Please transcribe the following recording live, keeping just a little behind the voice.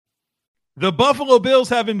The Buffalo Bills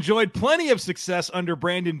have enjoyed plenty of success under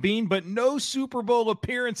Brandon Beane, but no Super Bowl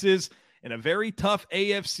appearances in a very tough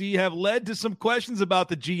AFC have led to some questions about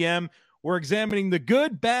the GM. We're examining the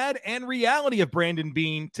good, bad, and reality of Brandon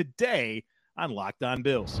Beane today on Locked On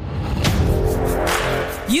Bills.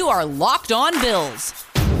 You are Locked On Bills,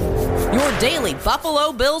 your daily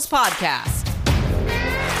Buffalo Bills podcast.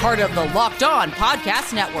 Part of the Locked On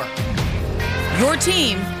Podcast Network, your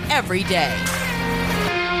team every day.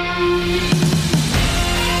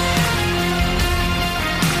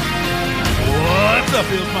 What's up,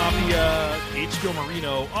 Bills Mafia? H.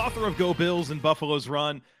 Marino, author of Go Bills and Buffalo's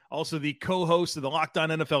Run, also the co-host of the Locked On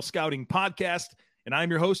NFL Scouting podcast, and I'm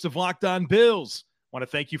your host of Locked On Bills. I want to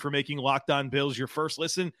thank you for making Locked On Bills your first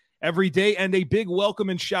listen every day, and a big welcome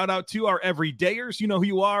and shout out to our everydayers. You know who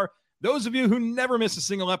you are. Those of you who never miss a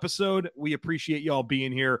single episode, we appreciate you all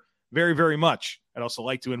being here very, very much. I'd also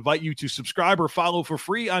like to invite you to subscribe or follow for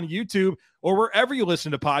free on YouTube or wherever you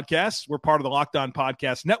listen to podcasts. We're part of the Locked On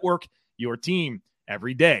Podcast Network, your team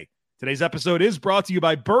every day. Today's episode is brought to you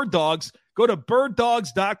by Bird Dogs. Go to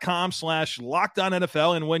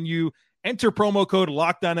birddogs.com/LockedOnNFL, and when you enter promo code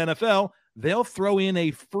LockedOnNFL, they'll throw in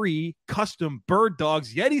a free custom Bird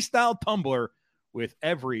Dogs Yeti-style tumbler with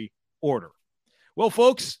every order. Well,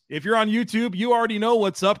 folks, if you're on YouTube, you already know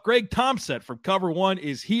what's up. Greg Thompson from Cover One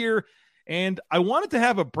is here, and I wanted to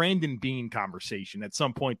have a Brandon Beane conversation at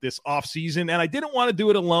some point this offseason, and I didn't want to do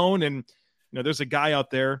it alone. And, there's a guy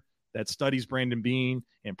out there that studies Brandon Beane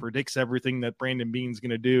and predicts everything that Brandon Beane's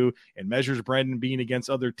going to do and measures Brandon Beane against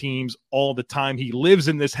other teams all the time. He lives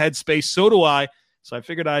in this headspace. So do I. So I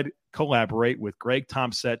figured I'd collaborate with Greg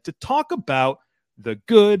Thompson to talk about the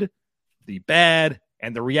good, the bad,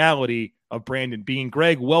 and the reality of Brandon Beane.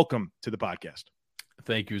 Greg, welcome to the podcast.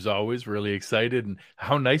 Thank you, as always. Really excited. And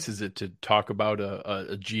how nice is it to talk about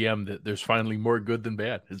a GM that there's finally more good than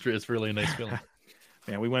bad? It's really a nice feeling.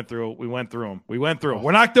 Man, we went through them.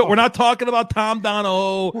 We're not talking about Tom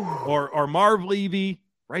Donahoe or Marv Levy,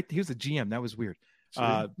 right? He was the GM. That was weird.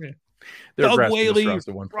 Doug Whaley,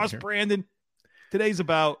 Russ Brandon. Today's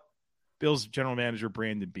about Bills general manager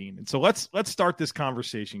Brandon Beane. And so let's start this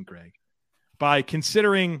conversation, Greg, by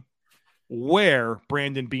considering where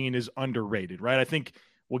Brandon Beane is underrated, right? I think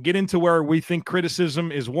we'll get into where we think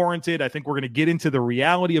criticism is warranted. I think we're going to get into the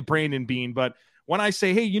reality of Brandon Beane. But when I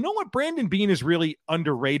say, hey, you know what? Brandon Beane is really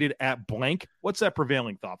underrated at blank. What's that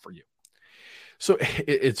prevailing thought for you? So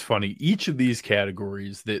it's funny. Each of these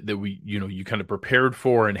categories that we, you kind of prepared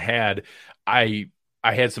for and had, I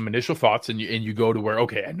had some initial thoughts, and you go to where,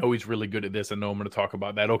 okay, I know he's really good at this. I know I'm going to talk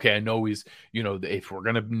about that. Okay, I know he's, if we're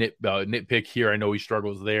going to nitpick here, I know he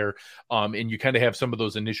struggles there. And you kind of have some of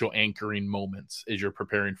those initial anchoring moments as you're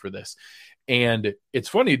preparing for this. And it's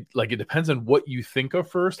funny, like it depends on what you think of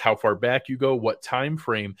first, how far back you go, what time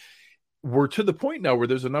frame. We're to the point now where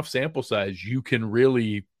there's enough sample size, you can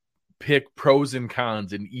really pick pros and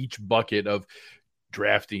cons in each bucket of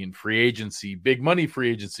drafting, free agency, big money free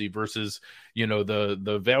agency versus,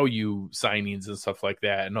 the value signings and stuff like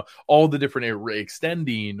that. And all the different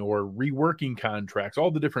extending or reworking contracts, all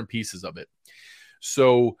the different pieces of it.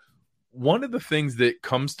 So one of the things that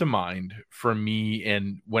comes to mind for me,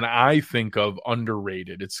 and when I think of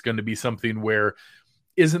underrated, it's going to be something where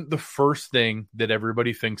isn't the first thing that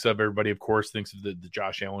everybody thinks of. Everybody, of course, thinks of the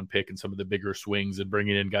Josh Allen pick and some of the bigger swings and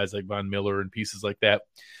bringing in guys like Von Miller and pieces like that.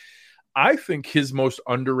 I think his most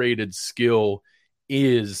underrated skill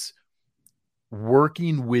is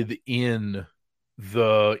working within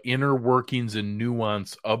the inner workings and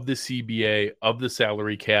nuance of the CBA, of the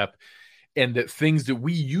salary cap, and that things that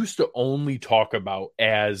we used to only talk about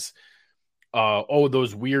as,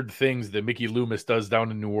 those weird things that Mickey Loomis does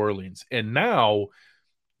down in New Orleans. And now,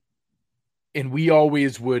 and we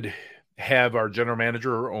always would have our general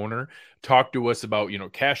manager or owner talk to us about,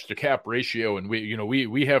 cash to cap ratio. And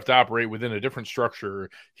we have to operate within a different structure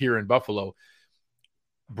here in Buffalo.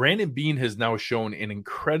 Brandon Beane has now shown an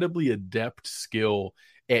incredibly adept skill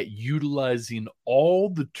at utilizing all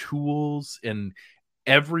the tools and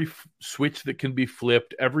every switch that can be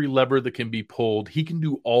flipped, every lever that can be pulled. He can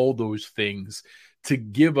do all those things to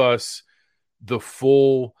give us the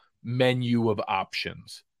full menu of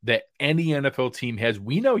options that any NFL team has.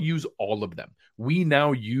 We now use all of them. We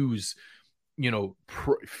now use,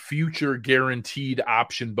 future guaranteed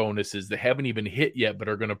option bonuses that haven't even hit yet, but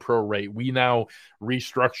are going to prorate. We now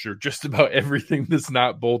restructure just about everything that's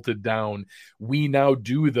not bolted down. We now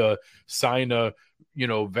do the sign a,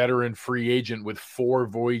 veteran free agent with 4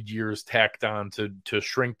 void years tacked on to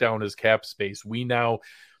shrink down his cap space. We now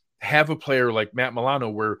have a player like Matt Milano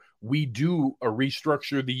where we do a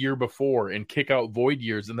restructure the year before and kick out void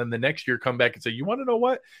years, and then the next year come back and say, you want to know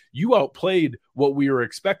what? You outplayed what we were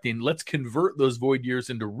expecting. Let's convert those void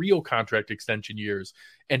years into real contract extension years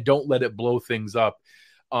and don't let it blow things up.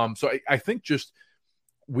 So I think just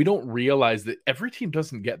we don't realize that every team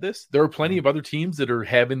doesn't get this. There are plenty of other teams that are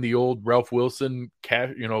having the old Ralph Wilson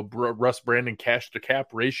cash, Russ Brandon cash to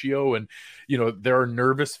cap ratio. And, there are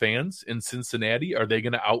nervous fans in Cincinnati. Are they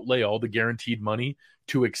going to outlay all the guaranteed money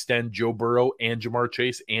to extend Joe Burrow and Jamar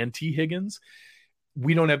Chase and T. Higgins?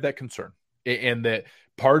 We don't have that concern. And that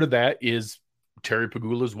part of that is Terry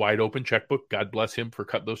Pagula's wide open checkbook. God bless him for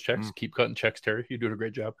cutting those checks. Keep cutting checks, Terry. You're doing a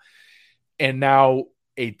great job. And now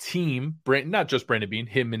a team, not just Brandon Beane,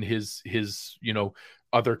 him and his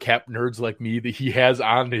other cap nerds like me that he has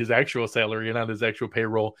on his actual salary and on his actual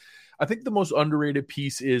payroll. I think the most underrated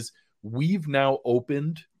piece is we've now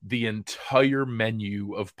opened the entire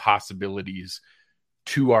menu of possibilities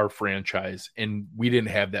to our franchise, and we didn't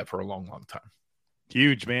have that for a long, long time.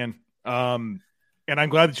 Huge, man. And I'm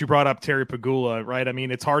glad that you brought up Terry Pagula, right? I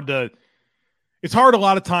mean, it's hard a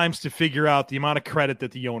lot of times to figure out the amount of credit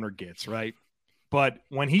that the owner gets, right? But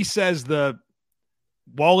when he says the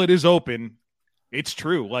wallet is open, it's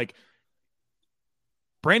true. Like,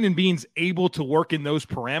 Brandon Beane's able to work in those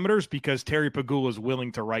parameters because Terry Pagula is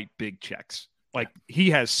willing to write big checks. Like,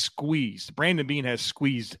 Brandon Beane has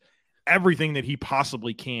squeezed everything that he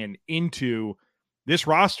possibly can into this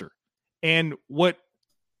roster. And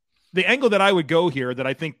the angle that I would go here that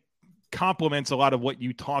I think complements a lot of what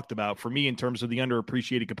you talked about for me in terms of the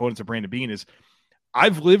underappreciated components of Brandon Beane is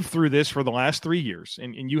I've lived through this for the last 3 years,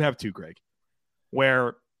 and you have too, Greg,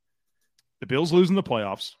 where the Bills lose in the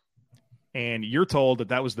playoffs, and you're told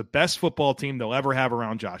that was the best football team they'll ever have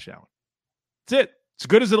around Josh Allen. That's it. It's as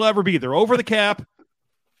good as it'll ever be. They're over the cap.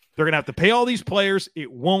 They're going to have to pay all these players. It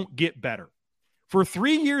won't get better. For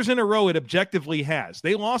 3 years in a row, it objectively has.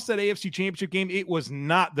 They lost that AFC Championship game. It was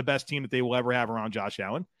not the best team that they will ever have around Josh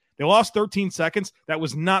Allen. They lost 13 seconds. That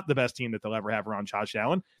was not the best team that they'll ever have around Josh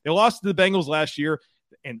Allen. They lost to the Bengals last year,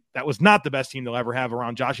 and that was not the best team they'll ever have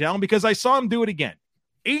around Josh Allen because I saw him do it again.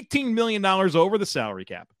 $18 million over the salary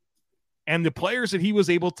cap. And the players that he was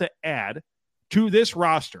able to add to this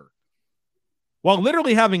roster while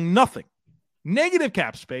literally having nothing, negative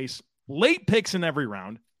cap space, late picks in every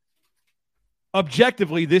round,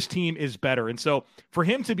 objectively, this team is better. And so for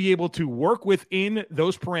him to be able to work within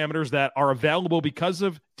those parameters that are available because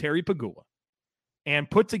of Terry Pagula and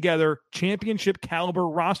put together championship caliber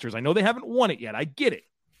rosters, I know they haven't won it yet. I get it.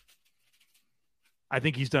 I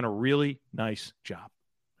think he's done a really nice job.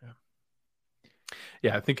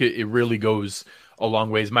 Yeah, I think it really goes a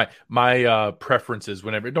long ways. My preferences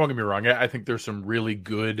whenever, don't get me wrong, I think there's some really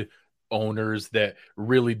good owners that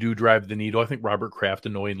really do drive the needle. I think Robert Kraft,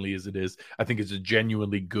 annoyingly as it is, I think is a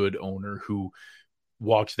genuinely good owner who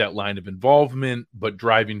walks that line of involvement, but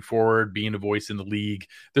driving forward, being a voice in the league.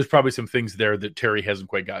 There's probably some things there that Terry hasn't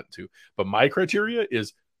quite gotten to. But my criteria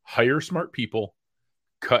is hire smart people,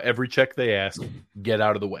 cut every check they ask, get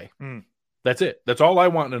out of the way. That's it. That's all I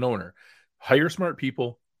want in an owner. Hire smart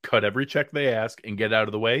people, cut every check they ask, and get out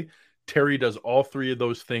of the way. Terry does all three of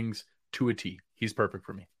those things to a T. He's perfect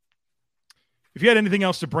for me. If you had anything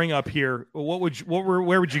else to bring up here, where would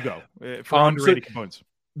you go for underrated components?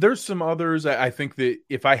 There's some others. I think that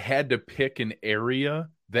if I had to pick an area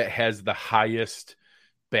that has the highest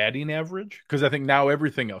batting average, because I think now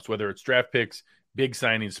everything else, whether it's draft picks, big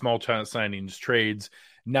signings, small signings, trades,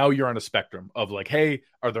 now you're on a spectrum of like, hey,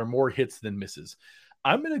 are there more hits than misses?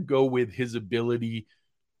 I'm going to go with his ability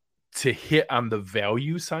to hit on the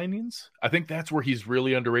value signings. I think that's where he's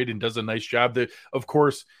really underrated and does a nice job. That, of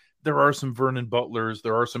course, there are some Vernon Butlers,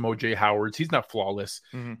 there are some OJ Howards. He's not flawless,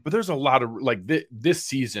 but there's a lot of like this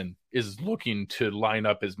season is looking to line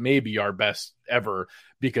up as maybe our best ever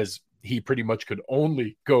because he pretty much could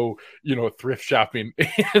only go, thrift shopping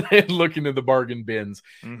and looking in the bargain bins.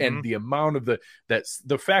 And the amount of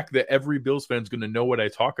the fact that every Bills fan is going to know what I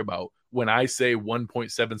talk about when I say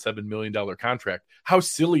 $1.77 million contract, how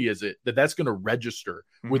silly is it that that's going to register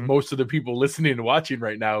with most of the people listening and watching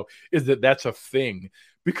right now is that that's a thing.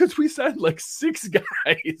 Because we signed like 6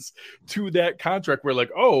 guys to that contract. We're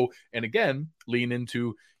like, oh, and again, lean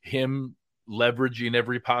into him leveraging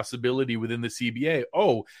every possibility within the CBA.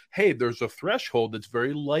 Oh, hey, there's a threshold that's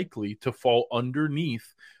very likely to fall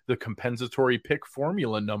underneath the compensatory pick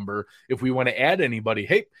formula number. If we want to add anybody,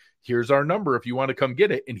 hey, here's our number if you want to come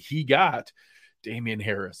get it. And he got, Damian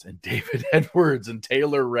Harris and David Edwards and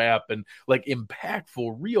Taylor Rapp and like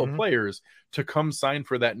impactful real players to come sign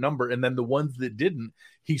for that number. And then the ones that didn't,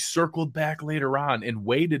 he circled back later on and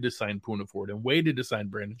waited to sign Poona Ford and waited to sign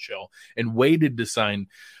Brandon Shell and waited to sign,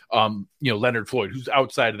 Leonard Floyd, who's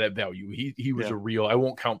outside of that value. He was a real, I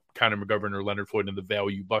won't count Connor McGovern or Leonard Floyd in the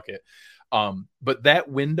value bucket. But that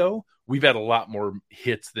window, we've had a lot more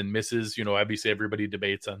hits than misses. Obviously everybody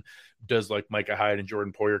debates on does like Micah Hyde and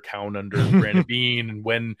Jordan Poyer count under Brandon Beane,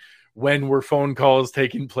 and when were phone calls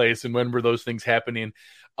taking place and when were those things happening.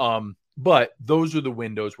 But those are the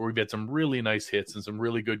windows where we've had some really nice hits and some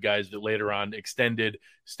really good guys that later on extended,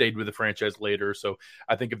 stayed with the franchise later. So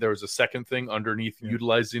I think if there was a second thing underneath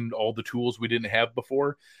utilizing all the tools we didn't have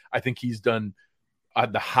before, I think he's done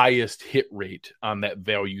the highest hit rate on that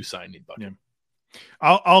value signing bucket. Yeah.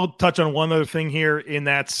 I'll touch on one other thing here, and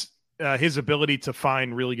that's his ability to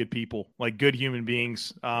find really good people, like good human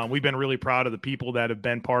beings. We've been really proud of the people that have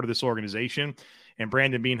been part of this organization, and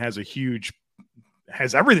Brandon Beane has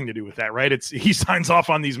everything to do with that, right? He signs off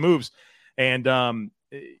on these moves, and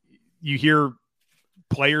you hear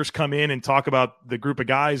players come in and talk about the group of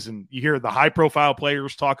guys, and you hear the high-profile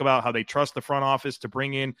players talk about how they trust the front office to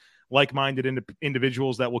bring in like-minded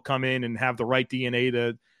individuals that will come in and have the right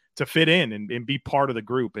DNA to fit in and be part of the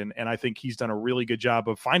group. And I think he's done a really good job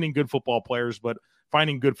of finding good football players, but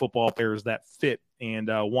finding good football players that fit and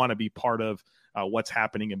want to be part of what's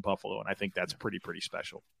happening in Buffalo. And I think that's pretty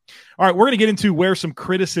special. All right, we're going to get into where some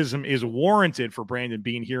criticism is warranted for Brandon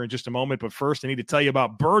Beane here in just a moment. But first, I need to tell you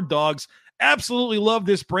about Bird Dogs. Absolutely love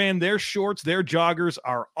this brand. Their shorts, their joggers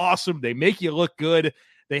are awesome. They make you look good.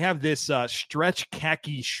 They have this stretch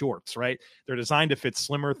khaki shorts, right? They're designed to fit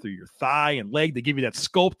slimmer through your thigh and leg. They give you that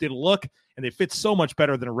sculpted look, and they fit so much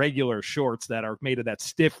better than regular shorts that are made of that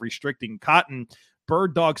stiff, restricting cotton.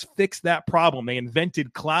 Bird Dogs fixed that problem. They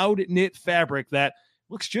invented cloud knit fabric that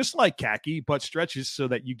looks just like khaki, but stretches so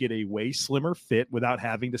that you get a way slimmer fit without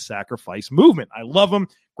having to sacrifice movement. I love them.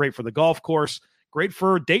 Great for the golf course. Great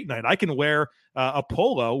for date night. I can wear a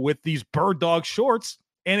polo with these Bird Dog shorts,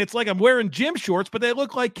 and it's like I'm wearing gym shorts, but they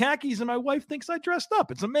look like khakis, and my wife thinks I dressed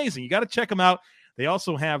up. It's amazing. You got to check them out. They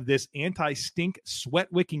also have this anti-stink,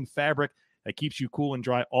 sweat-wicking fabric that keeps you cool and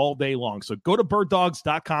dry all day long. So go to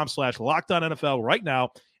birddogs.com/LockedOnNFL right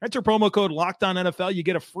now. Enter promo code LockedOnNFL. You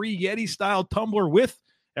get a free Yeti-style tumbler with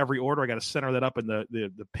every order. I got to center that up in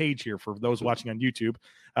the page here for those watching on YouTube.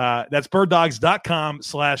 That's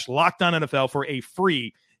birddogs.com/LockedOnNFL for a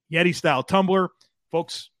free Yeti-style tumbler.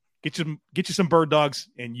 Folks, get you some Bird Dogs,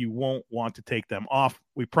 and you won't want to take them off.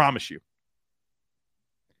 We promise you.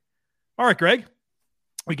 All right, Greg.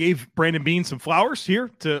 We gave Brandon Beane some flowers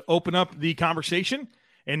here to open up the conversation,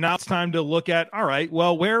 and now it's time to look at, all right,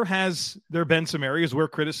 well, where has there been some areas where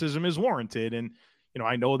criticism is warranted? And,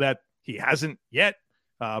 I know that he hasn't yet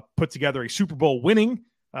put together a Super Bowl winning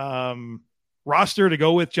roster to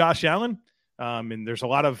go with Josh Allen. And there's a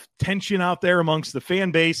lot of tension out there amongst the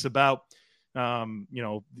fan base about,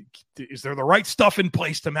 is there the right stuff in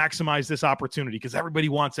place to maximize this opportunity? Because everybody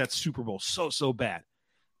wants that Super Bowl so bad.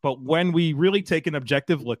 But when we really take an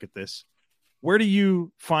objective look at this, where do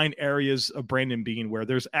you find areas of Brandon Beane where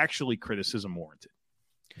there's actually criticism warranted?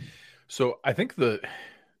 So I think the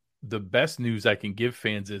best news I can give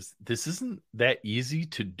fans is this isn't that easy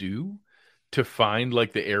to do, to find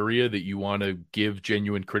like the area that you want to give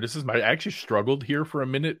genuine criticism. I actually struggled here for a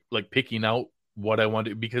minute, like picking out what I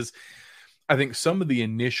wanted, because I think some of the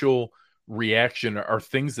initial reaction are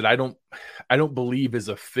things that I don't believe is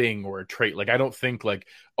a thing or a trait. Like I don't think like,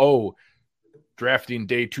 oh, drafting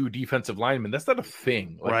day 2 defensive lineman, that's not a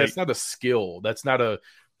thing. Like That's not a skill. That's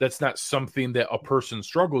not something that a person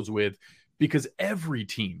struggles with, because every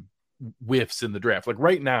team whiffs in the draft. Like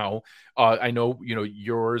right now, I know,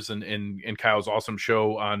 yours and Kyle's awesome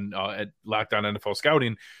show on at Locked On NFL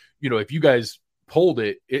Scouting, if you guys polled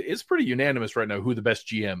it's pretty unanimous right now who the best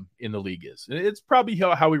GM in the league is. It's probably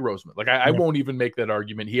Howie Roseman. Like I won't even make that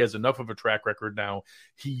argument. He has enough of a track record now.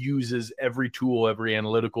 He uses every tool, every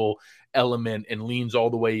analytical element, and leans all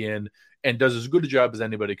the way in and does as good a job as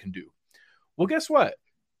anybody can do. Well, guess what?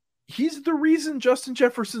 He's the reason Justin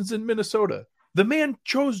Jefferson's in Minnesota. The man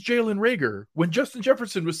chose Jalen Reagor when Justin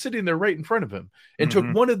Jefferson was sitting there right in front of him, and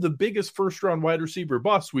took one of the biggest first-round wide receiver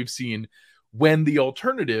busts we've seen, when the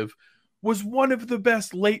alternative was one of the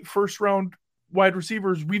best late first-round wide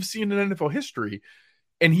receivers we've seen in NFL history,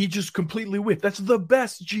 and he just completely whiffed. That's the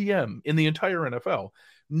best GM in the entire NFL.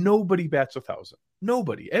 Nobody bats 1,000.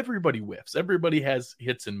 Nobody. Everybody whiffs. Everybody has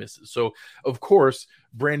hits and misses. So, of course,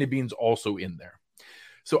 Brandon Beane's also in there.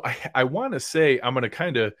 So I want to say, I'm going to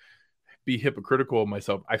kind of be hypocritical of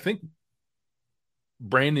myself. I think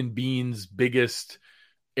Brandon Beane's biggest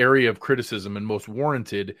area of criticism and most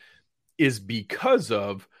warranted is because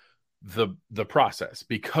of the process,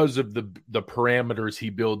 because of the parameters he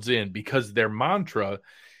builds in, because their mantra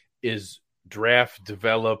is draft,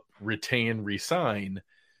 develop, retain, resign.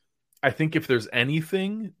 I think if there's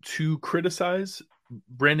anything to criticize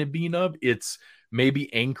Brandon Beane of, it's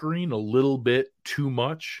maybe anchoring a little bit too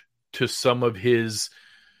much to some of his,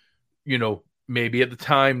 maybe at the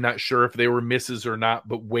time, not sure if they were misses or not,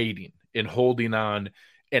 but waiting and holding on,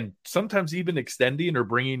 and sometimes even extending or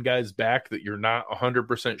bringing guys back that you're not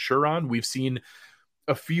 100% sure on. We've seen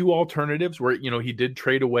a few alternatives where, he did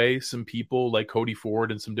trade away some people like Cody Ford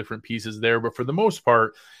and some different pieces there. But for the most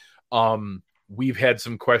part, we've had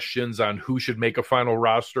some questions on who should make a final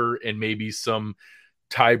roster, and maybe some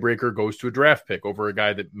tiebreaker goes to a draft pick over a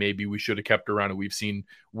guy that maybe we should have kept around and we've seen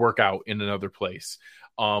work out in another place.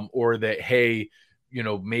 Or that, hey,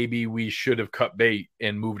 maybe we should have cut bait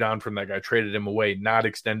and moved on from that guy, traded him away, not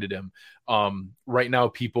extended him. Right now,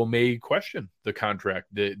 people may question the contract,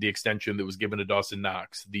 the extension that was given to Dawson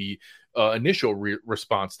Knox, the initial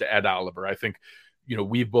response to Ed Oliver. I think,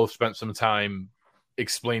 we've both spent some time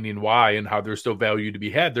explaining why and how there's still value to be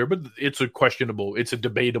had there, but it's a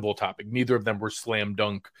debatable topic. Neither of them were slam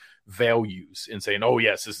dunk values in saying, oh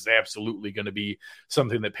yes, this is absolutely going to be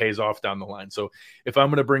something that pays off down the line. So if I'm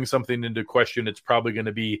going to bring something into question, it's probably going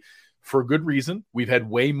to be for good reason. We've had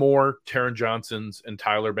way more Taron Johnsons and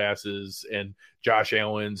Tyler Basses and Josh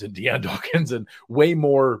Allens and Deion Dawkins, and way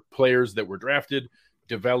more players that were drafted,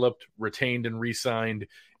 developed, retained, and re-signed,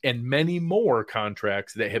 and many more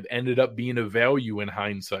contracts that have ended up being of value in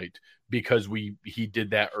hindsight because he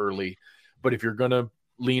did that early. But if you're going to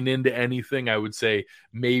lean into anything, I would say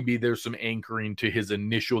maybe there's some anchoring to his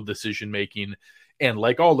initial decision-making. And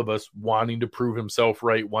like all of us, wanting to prove himself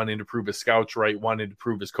right, wanting to prove his scouts right, wanting to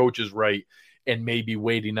prove his coaches right, and maybe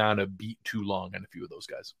waiting on a beat too long on a few of those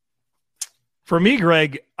guys. For me,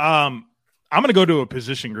 Greg, I'm going to go to a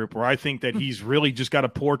position group where I think that he's really just got a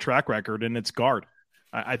poor track record, and it's guard.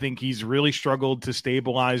 I think he's really struggled to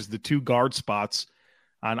stabilize the two guard spots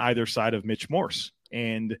on either side of Mitch Morse.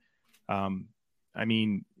 And,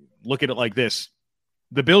 look at it like this.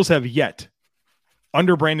 The Bills have yet,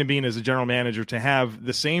 under Brandon Beane as a general manager, to have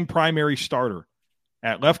the same primary starter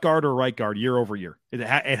at left guard or right guard year over year. It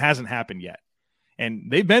hasn't happened yet.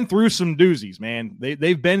 And they've been through some doozies, man.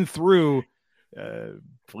 They've been through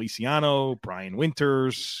Feliciano, Brian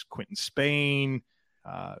Winters, Quentin Spain,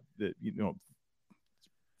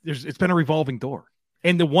 it's been a revolving door.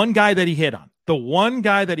 And the one guy that he hit on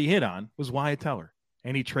was Wyatt Teller,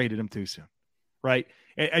 and he traded him too soon. Right.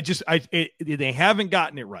 They haven't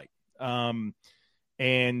gotten it right.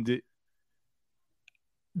 And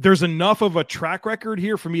there's enough of a track record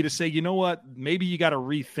here for me to say, you know what, maybe you got to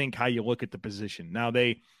rethink how you look at the position. Now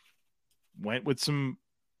they went with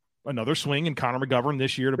another swing in Connor McGovern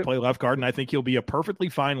this year to play left guard, and I think he'll be a perfectly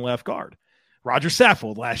fine left guard. Roger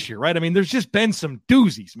Saffold last year, right? I mean, there's just been some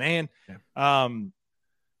doozies, man. Yeah.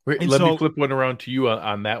 Let me flip one around to you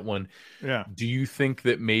on that one. Yeah. Do you think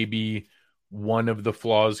that maybe one of the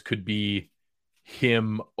flaws could be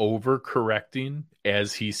him overcorrecting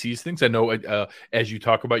as he sees things? I know as you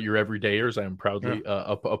talk about your everydayers, I'm proudly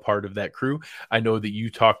a part of that crew. I know that you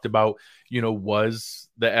talked about, was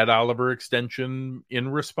the Ed Oliver extension in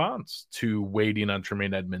response to waiting on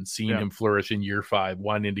Tremaine Edmonds, seeing him flourish in year 5,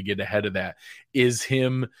 wanting to get ahead of that? Is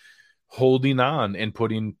him holding on and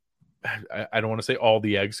putting, I don't want to say all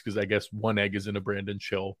the eggs, because I guess one egg is in a Brandon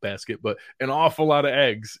Shell basket, but an awful lot of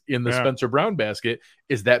eggs in the Spencer Brown basket?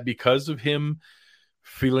 Is that because of him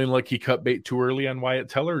feeling like he cut bait too early on Wyatt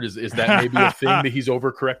Teller? Is that maybe a thing that he's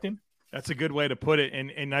overcorrecting? That's a good way to put it.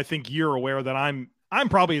 And I think you're aware that I'm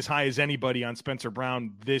probably as high as anybody on Spencer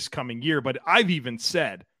Brown this coming year, but I've even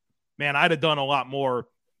said, man, I'd have done a lot more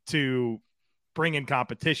to bring in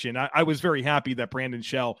competition. I was very happy that Brandon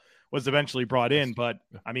Shell was eventually brought in, but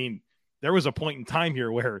I mean, there was a point in time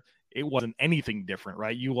here where it wasn't anything different,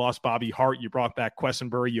 right? You lost Bobby Hart, you brought back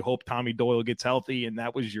Quessenberry, you hope Tommy Doyle gets healthy, and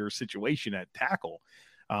that was your situation at tackle.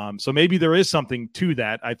 So maybe there is something to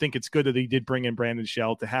that. I think it's good that he did bring in Brandon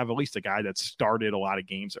Shell to have at least a guy that started a lot of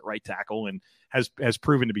games at right tackle and has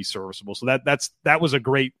proven to be serviceable. So that was a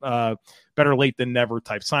great better late than never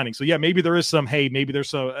type signing. So yeah, maybe there is some, maybe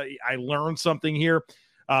there's I learned something here.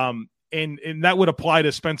 And that would apply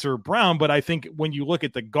to Spencer Brown. But I think when you look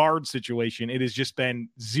at the guard situation, it has just been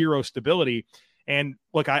zero stability. And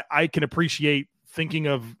look, I can appreciate thinking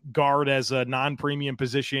of guard as a non-premium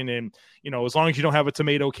position. And, as long as you don't have a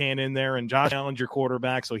tomato can in there, and Josh Allen's your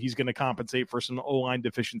quarterback, so he's going to compensate for some O-line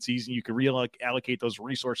deficiencies, and you can reallocate those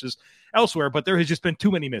resources elsewhere. But there has just been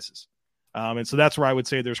too many misses. And so that's where I would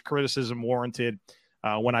say there's criticism warranted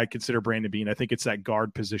when I consider Brandon Beane. I think it's that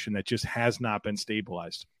guard position that just has not been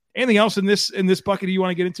stabilized. Anything else in this bucket you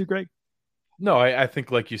want to get into, Greg? No, I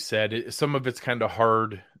think, like you said, some of it's kind of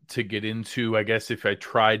hard to get into. I guess if I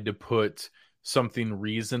tried to put something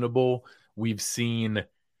reasonable, we've seen,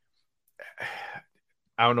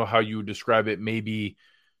 I don't know how you would describe it, maybe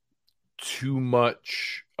too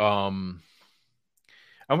much, I want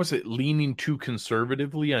to say leaning too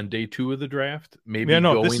conservatively on day 2 of the draft. Maybe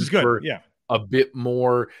going this is good. for a bit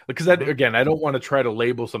more, because again, I don't want to try to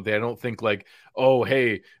label something. I don't think like, oh,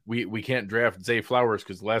 hey, we can't draft Zay Flowers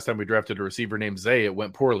because the last time we drafted a receiver named Zay, it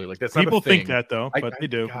went poorly. Like, that's people not a thing. think that though, but they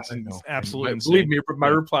do. God, it's absolutely insane. Believe me, my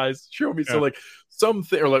replies show me. So like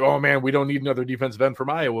something, or like, oh man, we don't need another defensive end from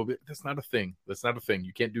Iowa. But that's not a thing. That's not a thing.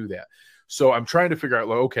 You can't do that. So I'm trying to figure out,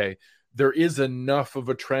 like, okay, there is enough of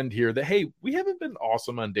a trend here that, hey, we haven't been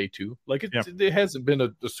awesome on day 2. Like it hasn't been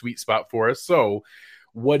a sweet spot for us. So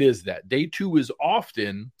what is that? Day 2 is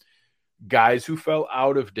often guys who fell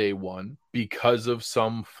out of day 1 because of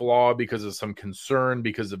some flaw, because of some concern,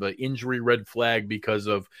 because of an injury red flag, because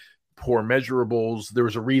of poor measurables. There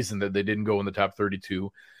was a reason that they didn't go in the top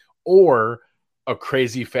 32, or a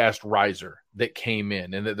crazy fast riser that came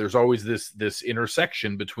in, and that there's always this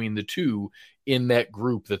intersection between the two in that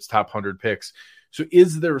group that's top 100 picks. So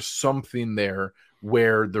is there something there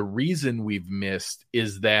where the reason we've missed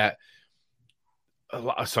is that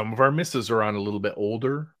some of our misses are on a little bit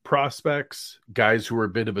older prospects, guys who are a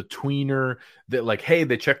bit of a tweener, that like, hey,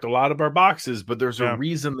 they checked a lot of our boxes, but there's a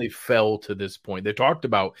reason they fell to this point. They talked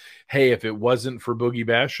about, hey, if it wasn't for Boogie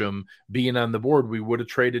Basham being on the board, we would have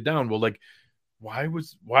traded down. Well, like, why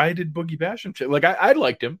did Boogie Basham check? Like, I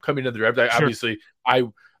liked him coming into the draft. Obviously,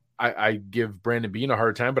 I give Brandon Beane a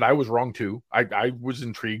hard time, but I was wrong too. I was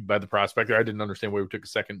intrigued by the prospect. I didn't understand why we took a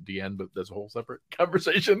second DN, but that's a whole separate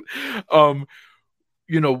conversation.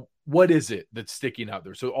 What is it that's sticking out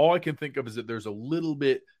there? So all I can think of is that there's a little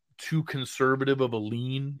bit too conservative of a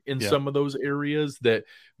lean in some of those areas that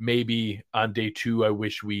maybe on day 2, I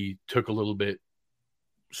wish we took a little bit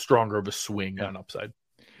stronger of a swing on upside.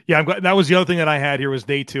 Yeah, I'm glad. That was the other thing that I had here was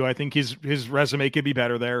day 2. I think his resume could be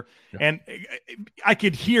better there. Yeah. And I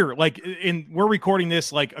could hear, like, we're recording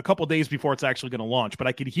this like a couple days before it's actually going to launch, but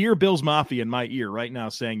I could hear Bills Mafia in my ear right now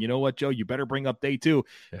saying, you know what, Joe, you better bring up day 2,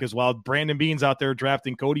 because while Brandon Beane's out there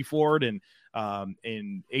drafting Cody Ford and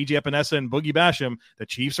AJ Epinesa and Boogie Basham, the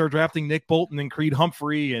Chiefs are drafting Nick Bolton and Creed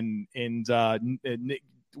Humphrey and Nick.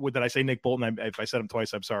 Did I say Nick Bolton? If I said him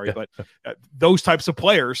twice, I'm sorry. But those types of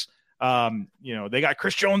players. They got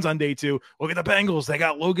Chris Jones on day 2. Look at the Bengals. They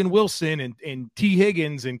got Logan Wilson and T.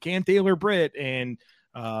 Higgins and Cam Taylor-Britt and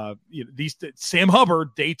these Sam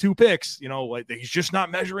Hubbard day 2 picks. Like, he's just not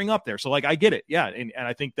measuring up there. So, like, I get it. Yeah, and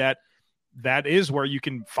I think that is where you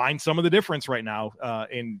can find some of the difference right now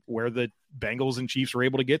in where the Bengals and Chiefs are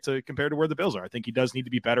able to get to compared to where the Bills are. I think he does need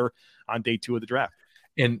to be better on day 2 of the draft.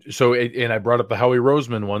 And so, and I brought up the Howie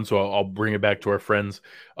Roseman one, so I'll bring it back to our friends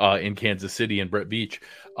in Kansas City and Brett Veach.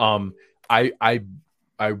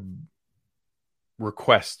 I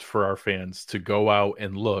request for our fans to go out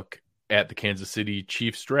and look at the Kansas City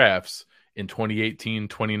Chiefs drafts in 2018,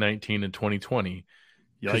 2019, and 2020.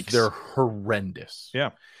 Because they're horrendous. Yeah.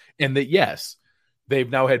 And that, yes, they've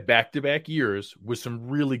now had back-to-back years with some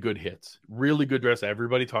really good hits, really good drafts.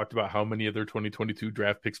 Everybody talked about how many of their 2022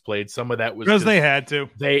 draft picks played. Some of that was because they had to.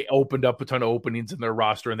 They opened up a ton of openings in their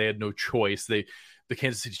roster, and they had no choice. The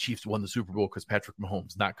Kansas City Chiefs won the Super Bowl because Patrick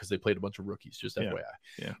Mahomes, not because they played a bunch of rookies, just FYI.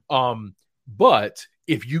 Yeah. But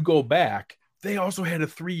if you go back, they also had a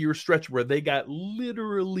 3-year stretch where they got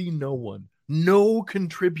literally no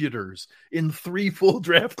contributors in 3 full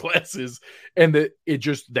draft classes, and that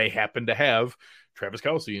they happened to have Travis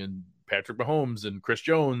Kelce and Patrick Mahomes and Chris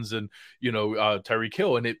Jones and Tyreek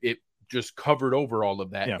Hill, and it just covered over all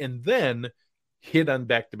of that, and then hit on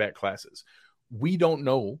back-to-back classes. We don't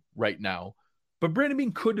know right now, but Brandon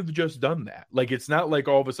Beane could have just done that. Like, it's not like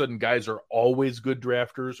all of a sudden guys are always good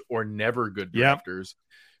drafters or never good drafters.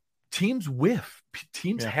 Teams whiff.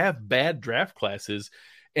 Teams have bad draft classes,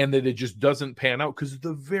 and that it just doesn't pan out because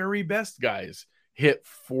the very best guys hit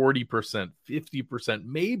 40%, 50%,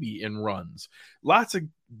 maybe in runs. Lots of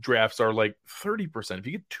drafts are like 30%. If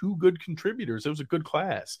you get 2 good contributors, it was a good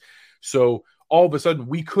class. So all of a sudden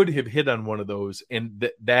we could have hit on one of those. And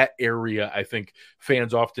that area, I think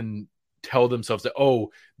fans often tell themselves that,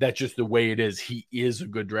 oh, that's just the way it is. He is a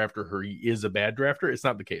good drafter or he is a bad drafter. It's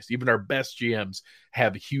not the case. Even our best GMs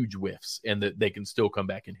have huge whiffs, and that they can still come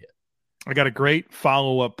back and hit. I got a great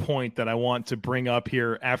follow-up point that I want to bring up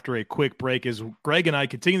here after a quick break as Greg and I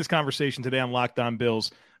continue this conversation today on Locked On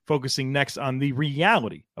Bills focusing next on the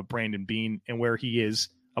reality of Brandon Beane and where he is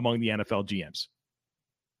among the NFL GMs.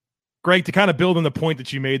 Greg, to kind of build on the point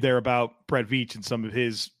that you made there about Brett Veach and some of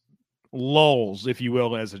his lulls, if you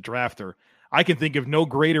will, as a drafter, I can think of no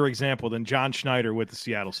greater example than John Schneider with the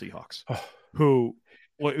Seattle Seahawks, who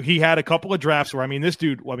he had a couple of drafts where, this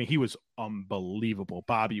dude, he was unbelievable.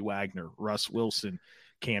 Bobby Wagner, Russ Wilson,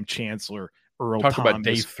 Cam Chancellor, Earl Talk Thomas, about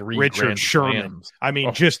day 3 Richard Grand Sherman.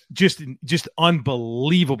 Slams. Just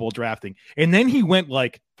unbelievable drafting. And then he went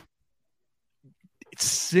like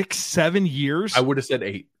 6-7 years. I would have said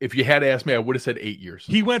 8. If you had asked me, I would have said 8 years.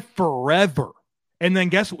 He went forever. And then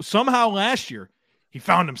guess what? Somehow last year, he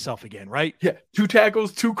found himself again, right? Yeah. 2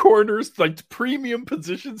 tackles, 2 corners, like premium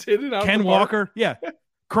positions hidden out. Ken Walker. Yeah.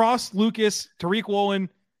 Cross, Lucas, Tariq Woolen,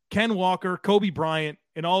 Ken Walker, Kobe Bryant.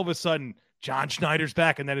 And all of a sudden, John Schneider's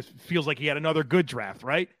back. And then it feels like he had another good draft,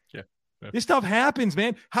 right? Yeah. This stuff happens,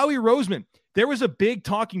 man. Howie Roseman. There was a big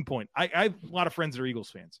talking point. I have a lot of friends that are Eagles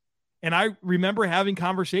fans. And I remember having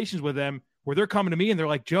conversations with them where they're coming to me and they're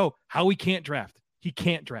like, Joe, Howie can't draft. He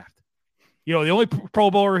can't draft. The only Pro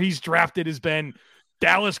Bowler he's drafted has been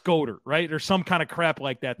Dallas Goedert, right? Or some kind of crap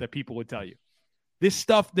like that people would tell you. This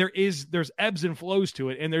stuff, there's ebbs and flows to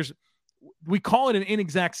it. And we call it an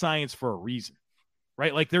inexact science for a reason,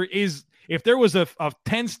 right? Like if there was a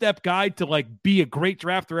 10-step guide to like be a great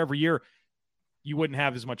drafter every year, you wouldn't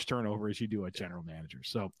have as much turnover as you do at general manager.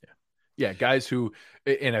 So, yeah, guys who,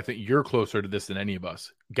 and I think you're closer to this than any of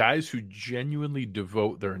us, guys who genuinely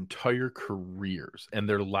devote their entire careers and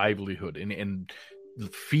their livelihood and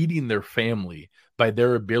feeding their family by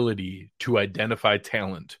their ability to identify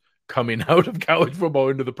talent coming out of college football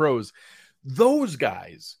into the pros. Those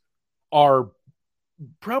guys are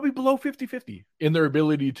probably below 50-50 in their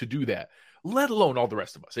ability to do that, let alone all the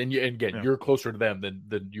rest of us. And again, you're closer to them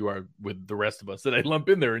than you are with the rest of us that I lump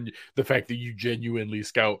in there. And the fact that you genuinely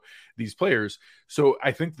scout these players. So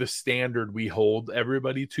I think the standard we hold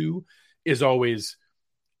everybody to is always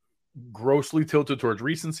grossly tilted towards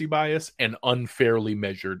recency bias and unfairly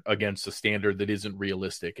measured against a standard that isn't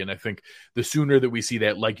realistic. And I think the sooner that we see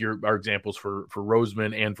that, like our examples for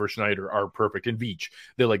Roseman and for Schneider are perfect, and Veach,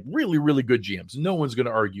 they're like really, really good GMs. No one's going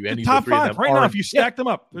to argue any top 5 right now. If you stack them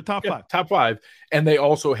up, they're top 5. Top 5. And they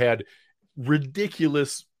also had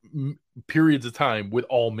ridiculous periods of time with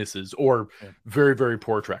all misses or very, very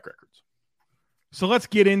poor track records. So let's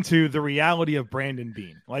get into the reality of Brandon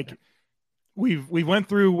Beane. We went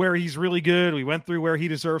through where he's really good. We went through where he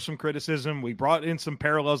deserves some criticism. We brought in some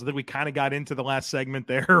parallels that we kind of got into the last segment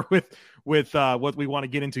there with what we want to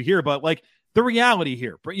get into here. But like the reality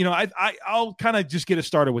here, I'll kind of just get us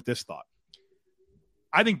started with this thought.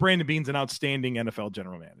 I think Brandon Beane's an outstanding NFL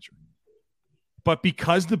general manager, but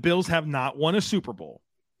because the Bills have not won a Super Bowl,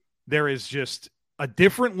 there is just a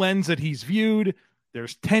different lens that he's viewed.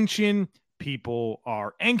 There's tension. People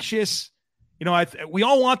are anxious. We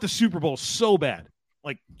all want the Super Bowl so bad,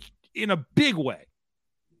 like in a big way.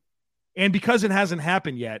 And because it hasn't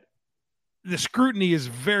happened yet, the scrutiny is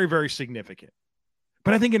very, very significant.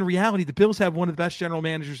 But I think in reality, the Bills have one of the best general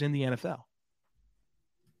managers in the NFL.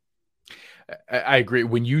 I agree.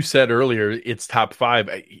 When you said earlier it's top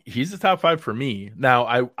 5, he's the top 5 for me.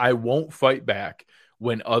 Now, I won't fight back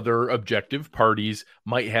when other objective parties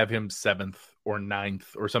might have him 7th or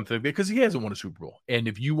 9th or something, because he hasn't won a Super Bowl. And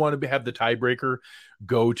if you want to have the tiebreaker,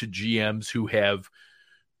 go to GMs who have,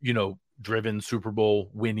 driven Super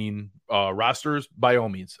Bowl winning rosters, by all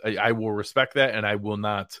means. I will respect that, and I will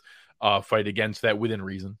not fight against that within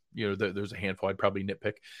reason. There's a handful I'd probably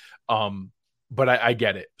nitpick. But I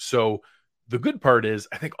get it. So the good part is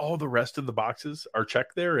I think all the rest of the boxes are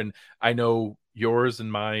checked there. And I know yours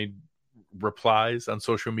and my replies on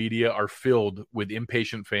social media are filled with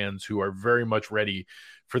impatient fans who are very much ready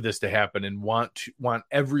for this to happen and want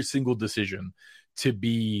every single decision to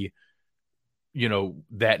be,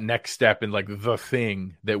 that next step in like the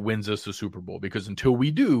thing that wins us the Super Bowl, because until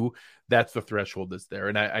we do, that's the threshold that's there.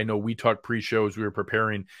 And I know we talked pre-show as we were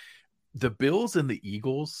preparing. The Bills and the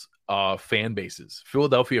Eagles fan bases,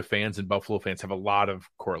 Philadelphia fans and Buffalo fans, have a lot of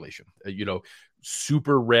correlation.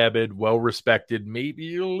 Super rabid, well-respected,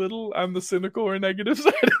 maybe a little on the cynical or negative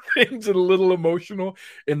side of things, and a little emotional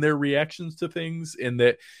in their reactions to things. And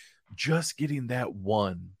that just getting that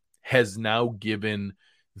one has now given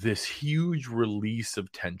this huge release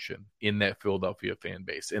of tension in that Philadelphia fan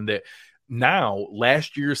base. And that now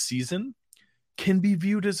last year's season can be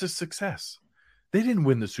viewed as a success. They didn't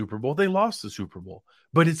win the Super Bowl. They lost the Super Bowl,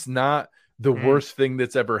 but it's not the worst thing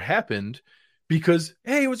that's ever happened, because,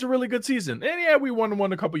 hey, it was a really good season. And yeah, we won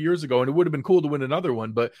one a couple years ago, and it would have been cool to win another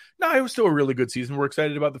one, but it was still a really good season. We're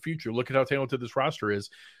excited about the future. Look at how talented this roster is.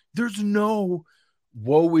 There's no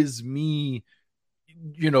woe is me,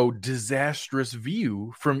 disastrous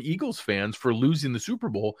view from Eagles fans for losing the Super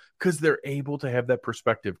Bowl, because they're able to have that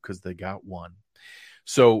perspective because they got one.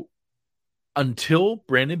 So until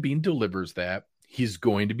Brandon Beane delivers that, he's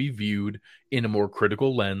going to be viewed in a more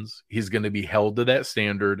critical lens. He's going to be held to that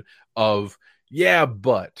standard of, yeah,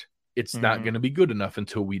 but it's not going to be good enough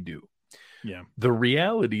until we do. Yeah. The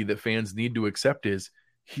reality that fans need to accept is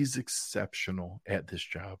he's exceptional at this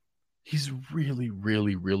job. He's really,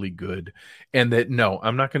 really, really good. And that, no,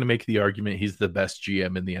 I'm not going to make the argument he's the best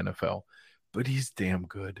GM in the NFL, but he's damn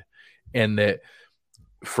good. And that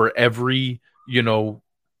for every,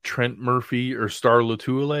 Trent Murphy or Star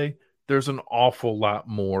Latuile, there's an awful lot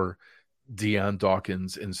more Deion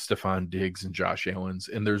Dawkins and Stephon Diggs and Josh Allen's,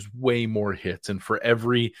 and there's way more hits. And for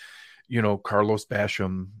every, Carlos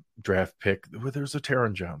Basham draft pick, there's a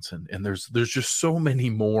Taron Johnson, and there's just so many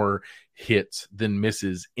more hits than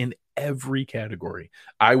misses in every category.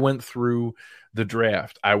 I went through the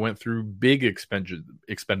draft. I went through big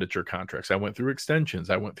expenditure contracts. I went through extensions.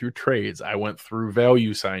 I went through trades. I went through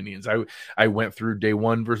value signings. I went through day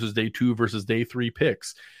 1 versus day 2 versus day 3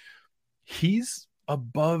 picks. He's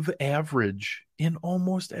above average in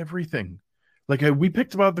almost everything. Like we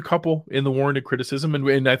picked about the couple in the warranted criticism,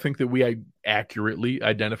 and I think that we accurately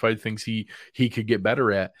identified things he could get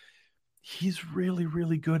better at. He's really,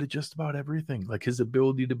 really good at just about everything. Like his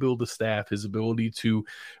ability to build a staff, his ability to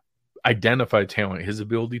identify talent, his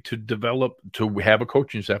ability to develop, to have a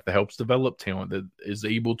coaching staff that helps develop talent, that is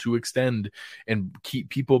able to extend and keep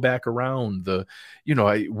people back around.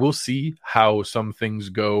 We'll see how some things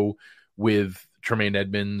go with Tremaine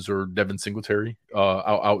Edmonds or Devin Singletary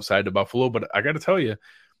outside of Buffalo. But I got to tell you,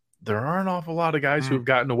 there are an awful lot of guys who have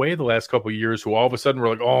gotten away the last couple of years who all of a sudden were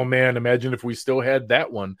like, oh man, imagine if we still had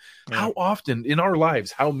that one. Yeah. How often in our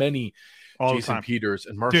lives, how many Jason Peters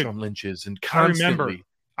and Marshawn Lynch's and constantly.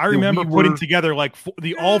 I remember putting together like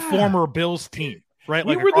the all former Bills team, right?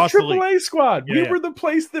 We like were the AAA squad. Yeah, we were the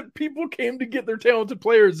place that people came to get their talented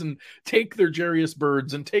players and take their Jarius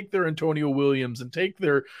Byrds and take their Antonio Williams and take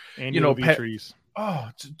their, Trees.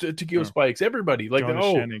 To Geo Spikes, everybody like,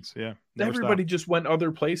 Jennings, everybody just went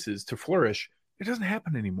other places to flourish. It doesn't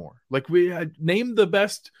happen anymore. Like we name the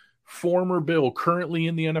best former Bill currently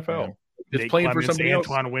in the NFL. It's playing for somebody else.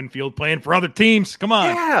 Antoine Winfield playing for other teams. Come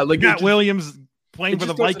on. Yeah. Like Matt Williams playing for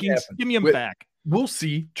the Vikings. Give me him back. We'll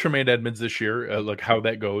see Tremaine Edmonds this year, like how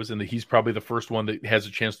that goes. And he's probably the first one that has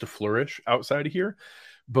a chance to flourish outside of here.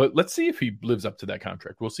 But let's see if he lives up to that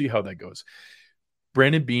contract. We'll see how that goes.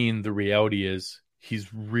 Brandon Beane, the reality is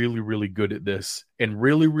he's really, really good at this. And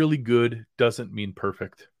really, really good doesn't mean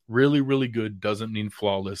perfect. Really, really good doesn't mean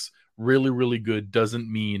flawless. Really, really good doesn't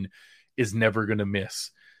mean is never going to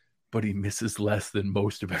miss. But he misses less than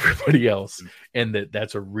most of everybody else. And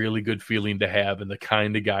that's a really good feeling to have. And the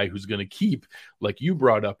kind of guy who's going to keep, like you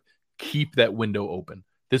brought up, keep that window open.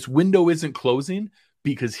 This window isn't closing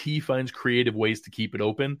because he finds creative ways to keep it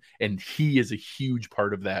open. And he is a huge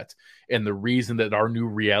part of that. And the reason that our new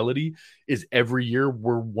reality is every year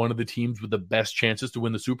we're one of the teams with the best chances to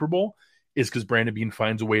win the Super Bowl is because Brandon Beane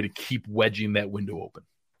finds a way to keep wedging that window open.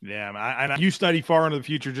 Yeah, you study far into the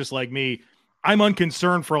future just like me. I'm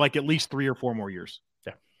unconcerned for like at least 3 or 4 more years.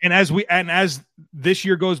 Yeah. And as this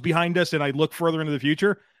year goes behind us and I look further into the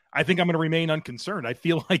future, I think I'm going to remain unconcerned. I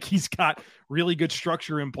feel like he's got really good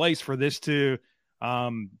structure in place for this to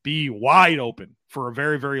be wide open for a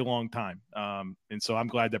very, very long time. And so I'm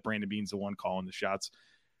glad that Brandon Beane's the one calling the shots.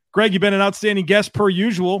 Greg, you've been an outstanding guest per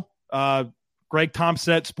usual. Greg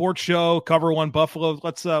Thompson, Sports Show, Cover One Buffalo.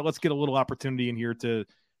 Let's get a little opportunity in here to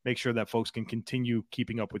make sure that folks can continue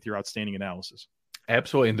keeping up with your outstanding analysis.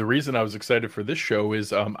 Absolutely. And the reason I was excited for this show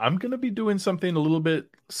is I'm going to be doing something a little bit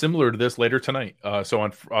similar to this later tonight. So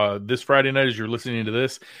on this Friday night, as you're listening to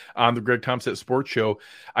this on the Greg Thompson Sports Show,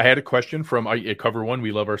 I had a question from at Cover One.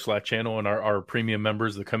 We love our Slack channel and our premium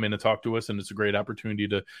members that come in and talk to us. And it's a great opportunity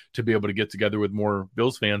to be able to get together with more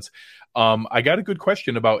Bills fans. I got a good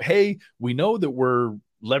question about, hey, we know that we're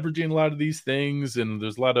leveraging a lot of these things and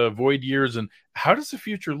there's a lot of void years, and how does the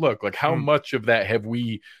future look? Like how much of that have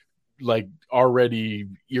we like already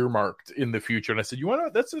earmarked in the future? And I said, you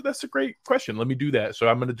want to, that's a great question. Let me do that. So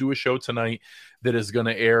I'm going to do a show tonight that is going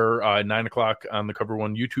to air 9:00 on the Cover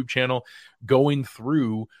One YouTube channel, going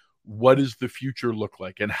through what does the future look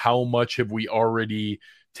like and how much have we already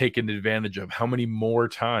taken advantage of? How many more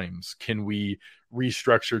times can we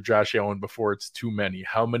restructure Josh Allen before it's too many?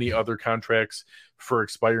 How many other contracts for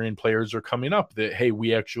expiring players are coming up that, hey,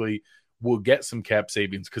 we actually will get some cap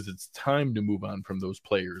savings because it's time to move on from those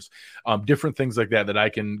players? Different things like that I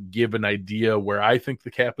can give an idea where I think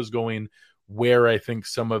the cap is going, where I think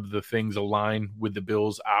some of the things align with the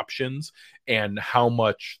Bills' options and how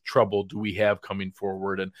much trouble do we have coming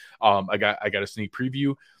forward. And I got a sneak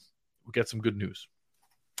preview. We got some good news.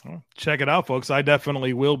 Check it out, folks. I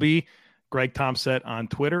definitely will be. Greg Tomset on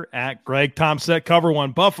Twitter at Greg Tomset Cover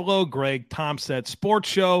One Buffalo, Greg Tomset Sports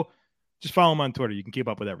Show. Just follow him on Twitter. You can keep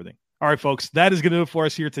up with everything. All right, folks, that is going to do it for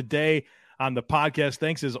us here today on the podcast.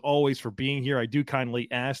 Thanks as always for being here. I do kindly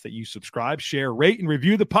ask that you subscribe, share, rate, and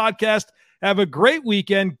review the podcast. Have a great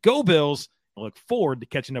weekend. Go Bills. I look forward to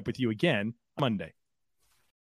catching up with you again Monday.